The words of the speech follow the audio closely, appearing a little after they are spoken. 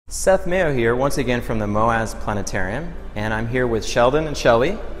Seth Mayo here, once again from the MOAS Planetarium, and I'm here with Shelldon and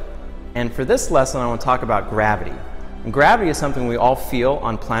Shelly. And for this lesson, I want to talk about gravity. And gravity is something we all feel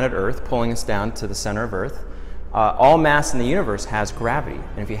on planet Earth, pulling us down to the center of Earth. All mass in the universe has gravity,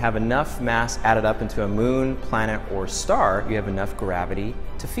 and if you have enough mass added up into a moon, planet, or star, you have enough gravity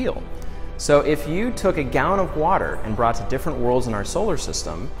to feel. So if you took a gallon of water and brought to different worlds in our solar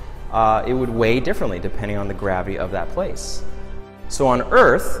system, it would weigh differently depending on the gravity of that place. So on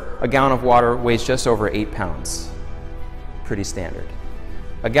Earth, a gallon of water weighs just over 8 pounds. Pretty standard.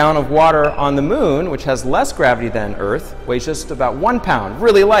 A gallon of water on the moon, which has less gravity than Earth, weighs just about 1 pound.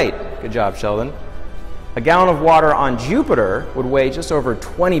 Really light. Good job, Sheldon. A gallon of water on Jupiter would weigh just over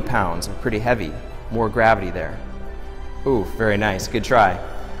 20 pounds and pretty heavy. More gravity there. Ooh, very nice. Good try.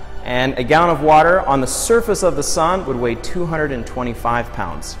 And a gallon of water on the surface of the sun would weigh 225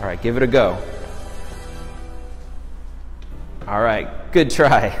 pounds. All right, give it a go. All right, good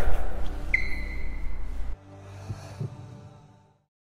try.